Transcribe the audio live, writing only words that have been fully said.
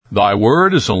Thy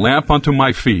word is a lamp unto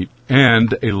my feet,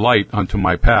 and a light unto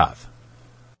my path.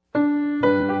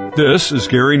 This is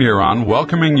Gary Neron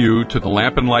welcoming you to the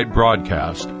Lamp and Light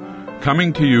broadcast,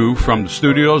 coming to you from the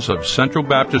studios of Central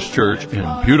Baptist Church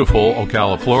in beautiful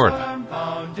Ocala,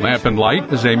 Florida. Lamp and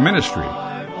Light is a ministry,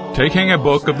 taking a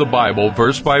book of the Bible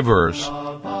verse by verse,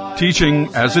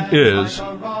 teaching as it is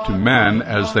to men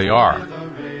as they are,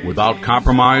 without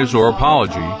compromise or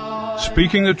apology,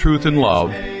 speaking the truth in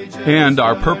love, and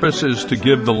our purpose is to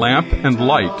give the lamp and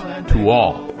light to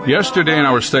all. Yesterday in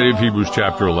our study of Hebrews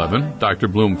chapter 11, Dr.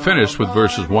 Bloom finished with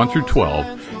verses 1 through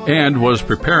 12 and was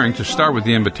preparing to start with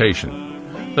the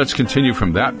invitation. Let's continue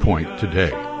from that point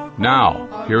today.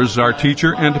 Now, here's our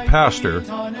teacher and pastor,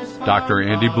 Dr.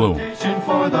 Andy Bloom.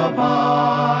 For the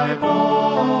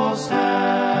Bible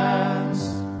stands.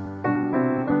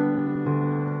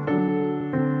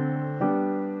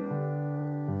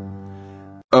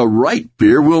 A right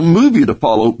fear will move you to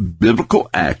follow biblical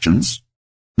actions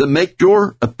that make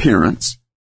your appearance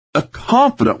a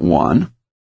confident one,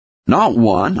 not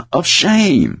one of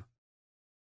shame.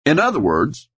 In other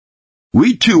words,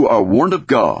 we too are warned of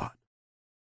God,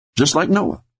 just like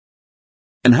Noah.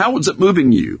 And how is it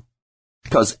moving you?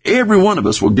 Because every one of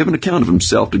us will give an account of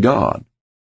himself to God.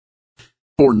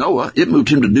 For Noah, it moved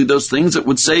him to do those things that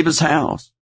would save his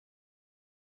house.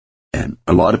 And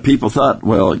a lot of people thought,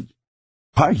 well,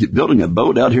 why are you building a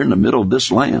boat out here in the middle of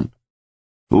this land?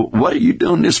 What are you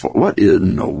doing this for? What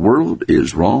in the world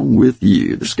is wrong with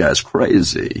you? This guy's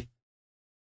crazy.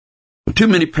 But too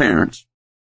many parents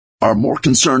are more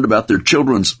concerned about their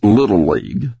children's little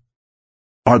league.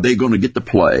 Are they going to get to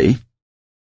play?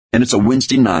 And it's a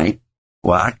Wednesday night.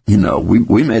 Well,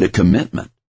 we made a commitment.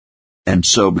 And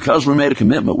so because we made a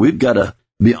commitment, we've got to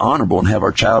be honorable and have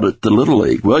our child at the little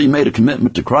league. Well, you made a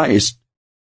commitment to Christ.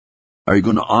 Are you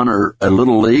going to honor a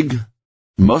little league?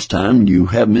 Most time you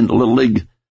have them in the little league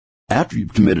after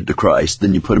you've committed to Christ,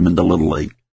 then you put them in the little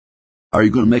league. Are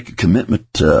you going to make a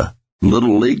commitment to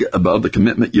little league above the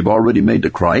commitment you've already made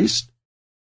to Christ?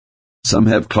 Some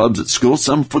have clubs at school,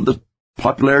 some for the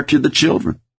popularity of the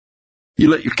children.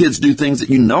 You let your kids do things that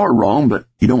you know are wrong, but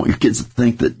you don't want your kids to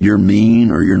think that you're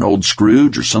mean or you're an old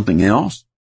Scrooge or something else.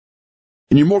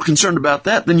 And you're more concerned about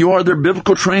that than you are their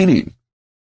biblical training,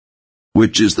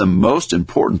 which is the most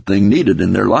important thing needed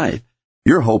in their life.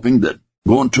 You're hoping that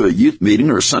going to a youth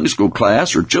meeting or a Sunday school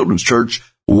class or children's church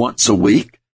once a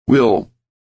week will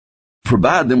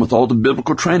provide them with all the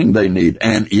biblical training they need,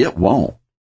 and it won't.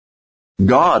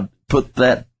 God put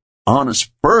that honest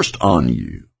first on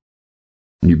you,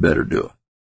 and you better do it.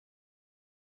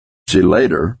 See,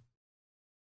 later,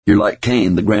 you're like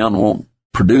Cain. The ground won't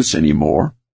produce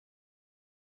anymore.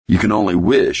 You can only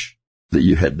wish that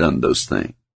you had done those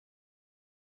things.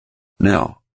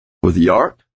 Now, with the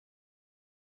ark,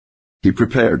 he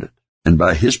prepared it, and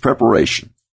by his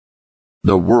preparation,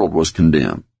 the world was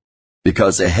condemned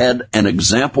because they had an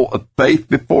example of faith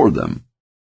before them,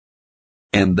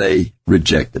 and they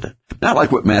rejected it. Now,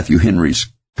 like what Matthew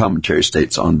Henry's commentary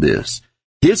states on this,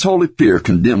 his holy fear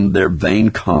condemned their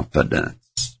vain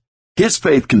confidence. His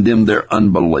faith condemned their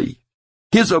unbelief.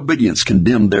 His obedience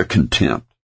condemned their contempt.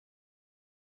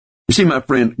 You see, my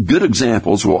friend, good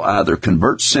examples will either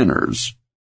convert sinners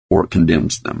or it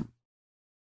condemns them.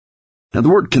 Now, the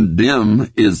word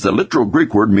condemn is the literal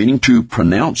Greek word meaning to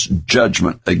pronounce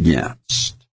judgment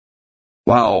against,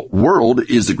 while world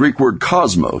is the Greek word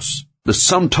cosmos, the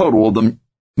sum total of the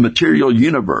material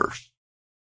universe.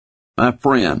 My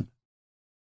friend,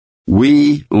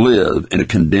 we live in a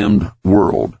condemned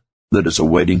world that is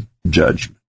awaiting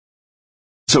judgment.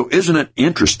 So isn't it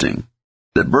interesting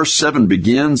that verse 7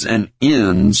 begins and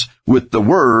ends with the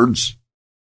words,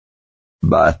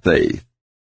 by faith?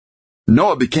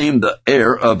 Noah became the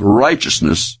heir of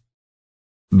righteousness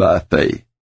by faith.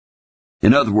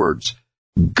 In other words,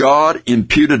 God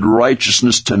imputed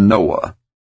righteousness to Noah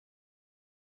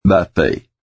by faith.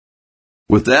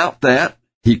 Without that,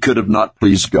 he could have not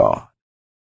pleased God.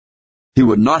 He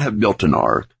would not have built an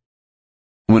ark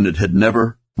when it had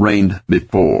never rained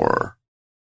before.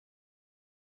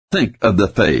 Think of the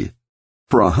faith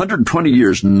for 120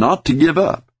 years not to give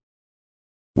up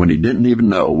when he didn't even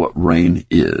know what rain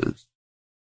is.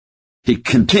 He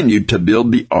continued to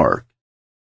build the ark,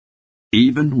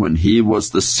 even when he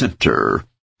was the center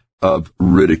of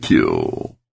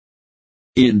ridicule.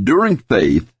 Enduring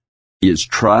faith is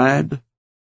tried,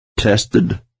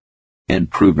 tested, and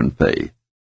proven faith.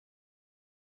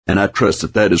 And I trust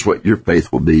that that is what your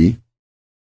faith will be.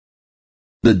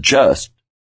 The just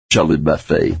shall live by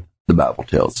faith, the Bible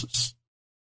tells us.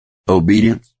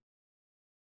 Obedience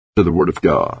to the Word of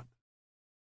God.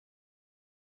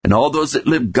 And all those that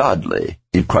live godly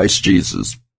in Christ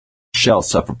Jesus shall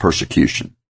suffer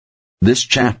persecution. This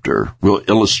chapter will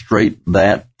illustrate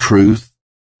that truth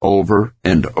over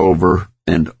and over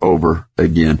and over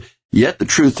again. Yet the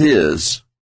truth is,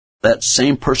 that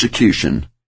same persecution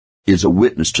is a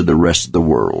witness to the rest of the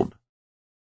world.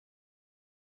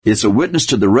 It's a witness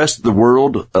to the rest of the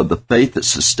world of the faith that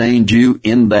sustained you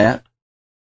in that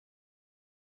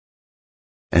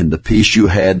and the peace you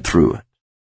had through it.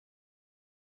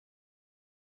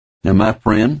 Now, my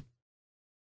friend,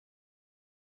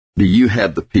 do you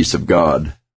have the peace of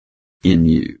God in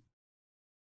you?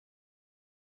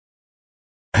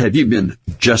 Have you been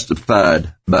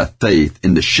justified by faith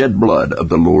in the shed blood of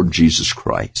the Lord Jesus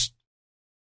Christ?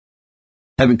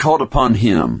 Having called upon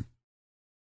Him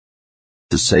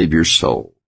to save your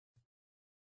soul.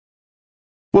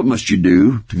 What must you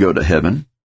do to go to heaven?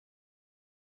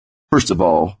 First of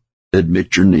all,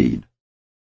 admit your need.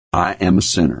 I am a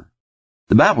sinner.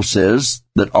 The Bible says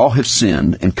that all have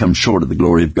sinned and come short of the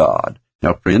glory of God.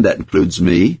 Now, friend, that includes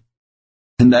me,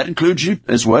 and that includes you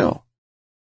as well.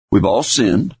 We've all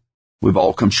sinned. We've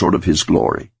all come short of His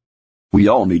glory. We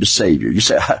all need a Savior. You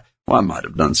say, well, I might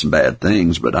have done some bad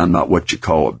things, but I'm not what you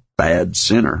call a bad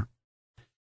sinner.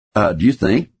 Do you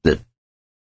think that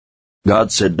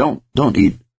God said, don't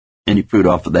eat any fruit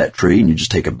off of that tree, and you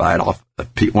just take a bite off,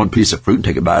 one piece of fruit and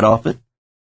take a bite off it?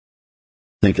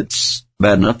 Think it's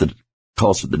bad enough that it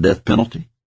calls for the death penalty?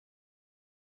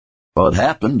 Well, it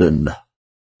happened, and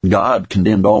God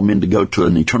condemned all men to go to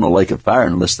an eternal lake of fire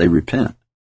unless they repent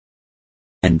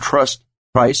and trust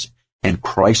Christ and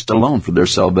Christ alone for their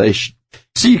salvation.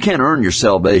 See, you can't earn your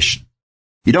salvation.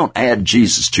 You don't add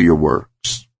Jesus to your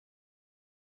works.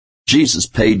 Jesus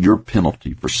paid your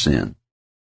penalty for sin.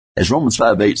 As Romans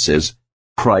 5:8 says,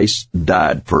 Christ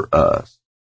died for us.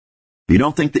 If you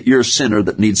don't think that you're a sinner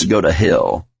that needs to go to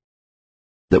hell,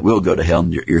 that will go to hell,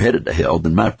 and you're headed to hell,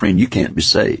 then, my friend, you can't be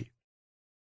saved.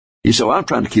 You say, well, I'm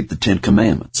trying to keep the 10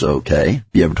 Commandments. Okay.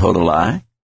 You ever told a lie?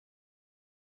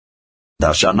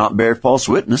 Thou shalt not bear false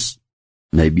witness.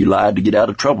 Maybe you lied to get out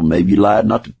of trouble. Maybe you lied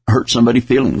not to hurt somebody's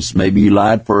feelings. Maybe you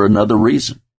lied for another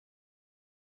reason.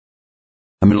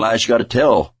 How many lies you got to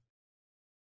tell?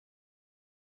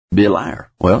 Be a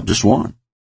liar. Well, just one.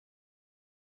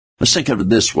 Let's think of it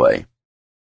this way.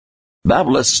 The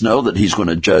Bible lets us know that He's going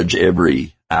to judge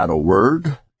every idle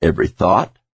word, every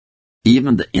thought,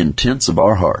 even the intents of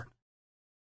our heart.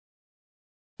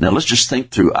 Now let's just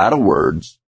think through idle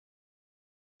words,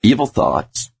 evil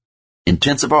thoughts,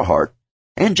 intents of our heart,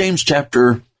 and James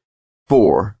chapter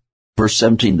 4, verse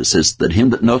 17 that says that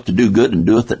him that knoweth to do good and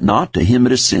doeth it not, to him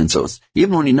it is sin. So it's,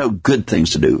 even when you know good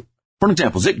things to do. For an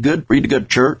example, is it good for you to go to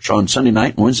church on Sunday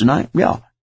night and Wednesday night? Yeah.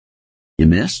 You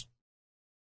miss?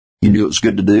 You knew it was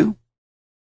good to do?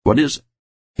 What is it?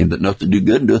 Him that knoweth to do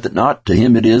good and doeth it not, to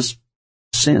him it is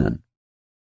sin.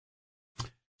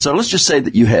 So let's just say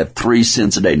that you have 3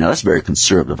 sins a day. Now, that's very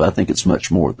conservative. I think it's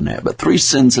much more than that. But 3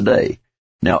 sins a day.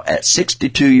 Now, at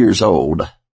 62 years old,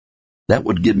 that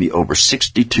would give me over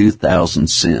 62,000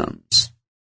 sins.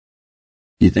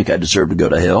 Do you think I deserve to go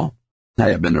to hell?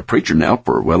 Hey, I've been a preacher now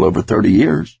for well over 30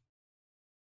 years.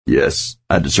 Yes,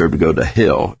 I deserve to go to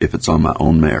hell if it's on my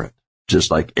own merit,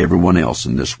 just like everyone else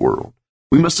in this world.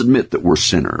 We must admit that we're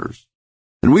sinners,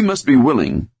 and we must be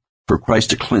willing for Christ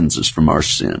to cleanse us from our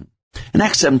sin. In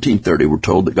Acts 17:30, we're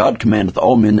told that God commandeth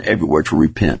all men everywhere to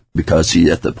repent, because He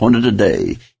hath appointed a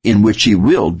day in which He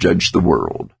will judge the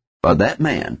world by that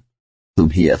man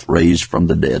whom He hath raised from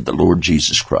the dead, the Lord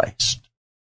Jesus Christ.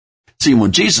 See,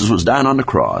 when Jesus was dying on the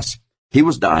cross, He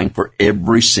was dying for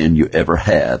every sin you ever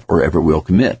have or ever will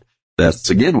commit. That's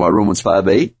again why Romans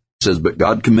 5:8 says, but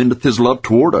God commendeth His love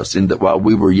toward us, in that while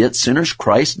we were yet sinners,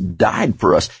 Christ died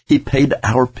for us. He paid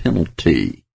our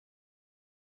penalty.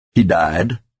 He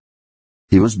died.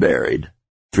 He was buried.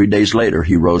 3 days later,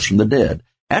 He rose from the dead.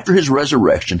 After His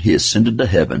resurrection, He ascended to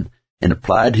heaven and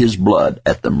applied His blood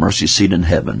at the mercy seat in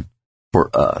heaven for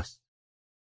us.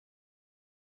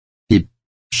 He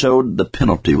showed the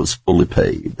penalty was fully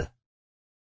paid.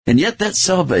 And yet that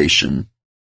salvation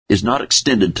is not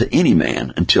extended to any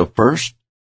man until first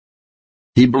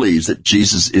he believes that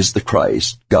Jesus is the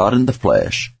Christ, God in the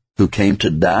flesh, who came to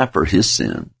die for his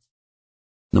sins,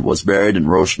 that was buried and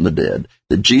rose from the dead,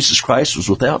 that Jesus Christ was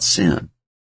without sin.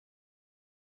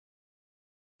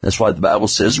 That's why the Bible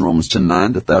says in Romans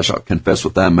 10:9 that thou shalt confess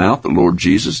with thy mouth the Lord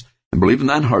Jesus and believe in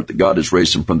thine heart that God has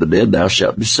raised Him from the dead, thou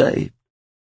shalt be saved.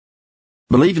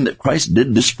 Believing that Christ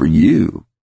did this for you,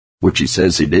 which He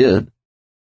says He did,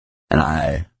 and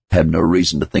I have no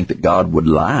reason to think that God would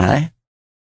lie,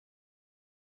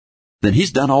 then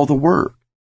He's done all the work.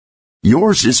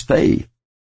 Yours is faith.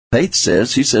 Faith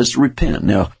says, he says to repent.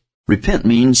 Now, repent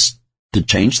means to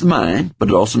change the mind, but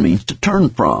it also means to turn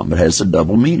from. It has a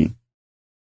double meaning.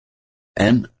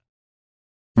 And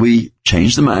we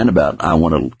change the mind about, I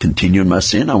want to continue in my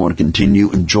sin. I want to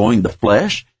continue enjoying the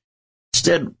flesh.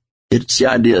 Instead, it's the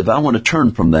idea of I want to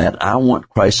turn from that. I want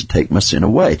Christ to take my sin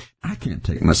away. I can't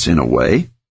take my sin away,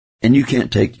 and you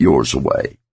can't take yours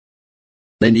away.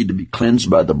 They need to be cleansed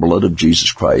by the blood of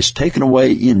Jesus Christ, taken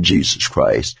away in Jesus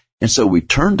Christ. And so we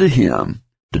turn to him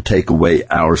to take away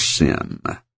our sin.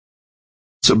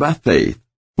 So by faith,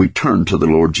 we turn to the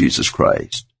Lord Jesus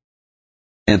Christ.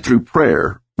 And through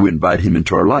prayer, we invite him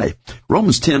into our life.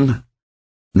 Romans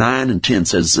 10:9 and 10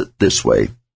 says it this way,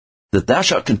 that thou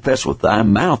shalt confess with thy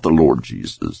mouth the Lord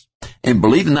Jesus, and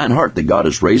believe in thine heart that God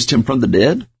has raised him from the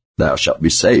dead, thou shalt be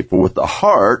saved. For with the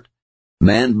heart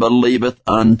man believeth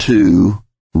unto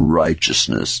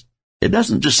righteousness. It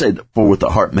doesn't just say that for with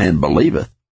the heart man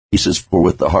believeth. He says, for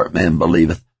with the heart man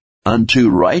believeth unto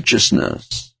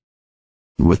righteousness.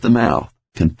 With the mouth,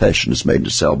 confession is made to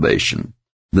salvation.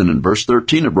 Then in verse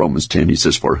 13 of Romans 10, he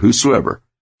says, for whosoever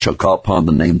shall call upon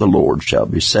the name of the Lord shall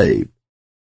be saved.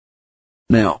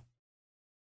 Now,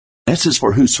 that says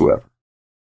for whosoever.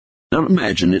 Now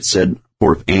imagine it said,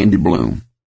 for if Andy Bloom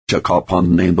shall call upon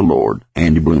the name of the Lord,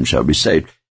 Andy Bloom shall be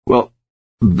saved. Well,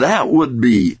 that would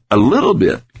be a little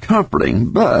bit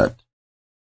comforting, but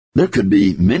there could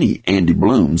be many Andy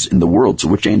Blooms in the world, so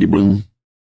which Andy Bloom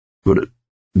would it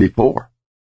be for?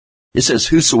 It says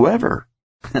whosoever.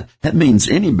 That means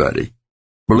anybody,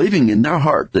 believing in their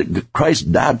heart that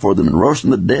Christ died for them and rose from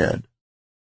the dead,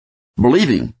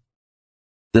 believing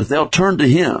that if they'll turn to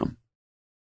him,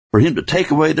 for him to take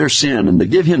away their sin and to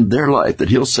give him their life, that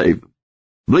he'll save them.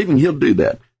 Believing he'll do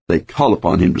that, they call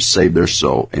upon him to save their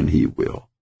soul, and he will.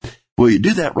 Will you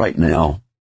do that right now?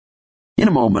 In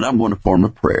a moment, I'm going to form a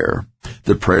prayer.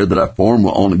 The prayer that I form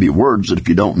will only be words that if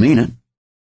you don't mean it.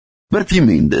 But if you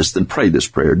mean this, then pray this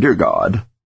prayer. Dear God,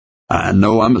 I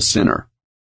know I'm a sinner,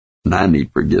 and I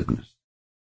need forgiveness.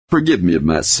 Forgive me of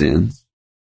my sins.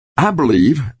 I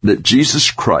believe that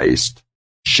Jesus Christ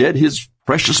shed his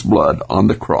precious blood on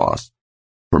the cross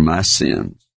for my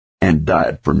sins and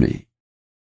died for me.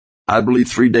 I believe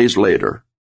 3 days later,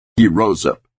 he rose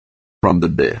up from the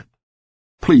dead.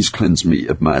 Please cleanse me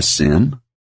of my sin.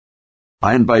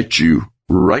 I invite you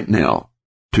right now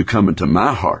to come into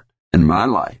my heart and my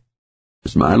life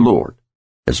as my Lord,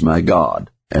 as my God,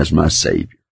 as my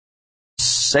Savior.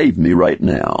 Save me right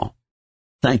now.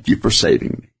 Thank you for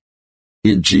saving me.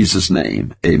 In Jesus'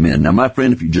 name, amen. Now, my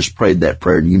friend, if you just prayed that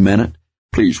prayer and you meant it,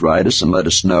 please write us and let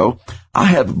us know. I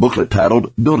have a booklet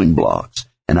titled Building Blocks,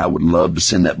 and I would love to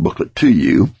send that booklet to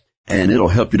you, and it'll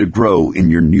help you to grow in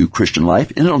your new Christian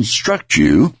life, and it'll instruct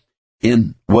you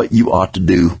in what you ought to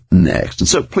do next. And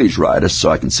so please write us so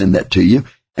I can send that to you,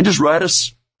 and just write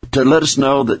us to let us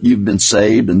know that you've been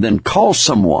saved, and then call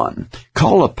someone,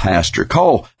 call a pastor,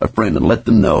 call a friend, and let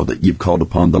them know that you've called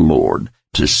upon the Lord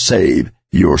to save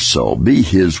your soul. Be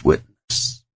his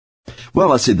witness.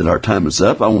 Well, I see that our time is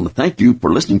up. I want to thank you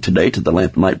for listening today to the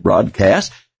Lamp and Light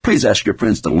broadcast. Please ask your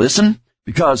friends to listen,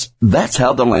 because that's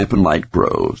how the Lamp and Light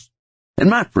grows. And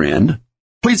my friend,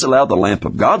 please allow the lamp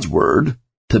of God's Word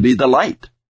to be the light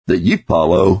that you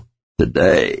follow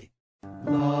today.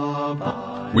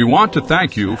 We want to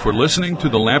thank you for listening to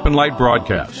the Lamp and Light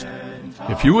broadcast.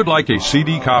 If you would like a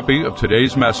CD copy of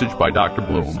today's message by Dr.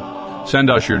 Bloom, send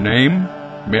us your name,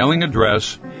 mailing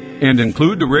address, and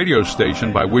include the radio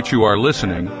station by which you are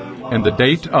listening and the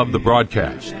date of the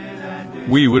broadcast.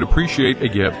 We would appreciate a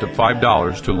gift of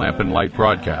 $5 to Lamp and Light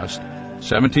Broadcast,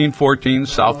 1714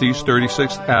 Southeast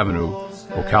 36th Avenue,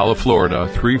 Ocala, Florida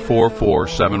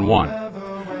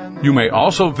 34471. You may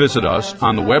also visit us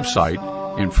on the website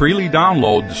and freely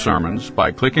download the sermons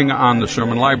by clicking on the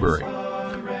sermon library.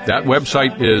 That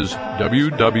website is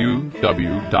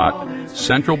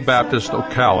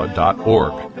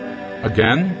www.centralbaptistocala.org.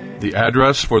 Again, the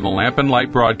address for the Lamp and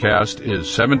Light broadcast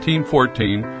is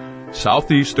 1714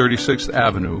 Southeast 36th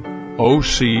Avenue,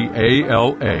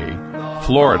 Ocala,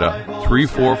 Florida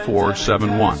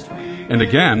 34471. And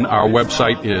again, our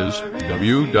website is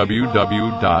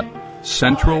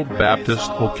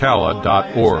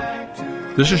www.centralbaptistocala.org.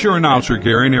 This is your announcer,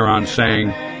 Gary Neron,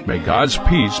 saying, may God's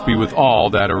peace be with all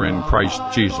that are in Christ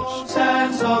Jesus.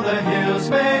 Stand so the hills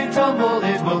may tumble,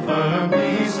 it will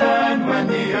firmly stand when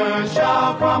the earth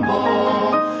shall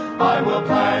crumble. I will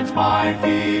plant my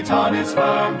feet on its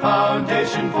firm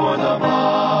foundation, for the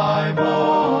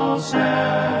Bible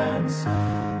stands.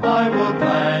 I will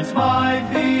plant my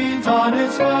feet on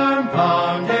its firm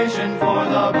foundation, for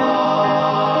the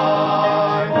Bible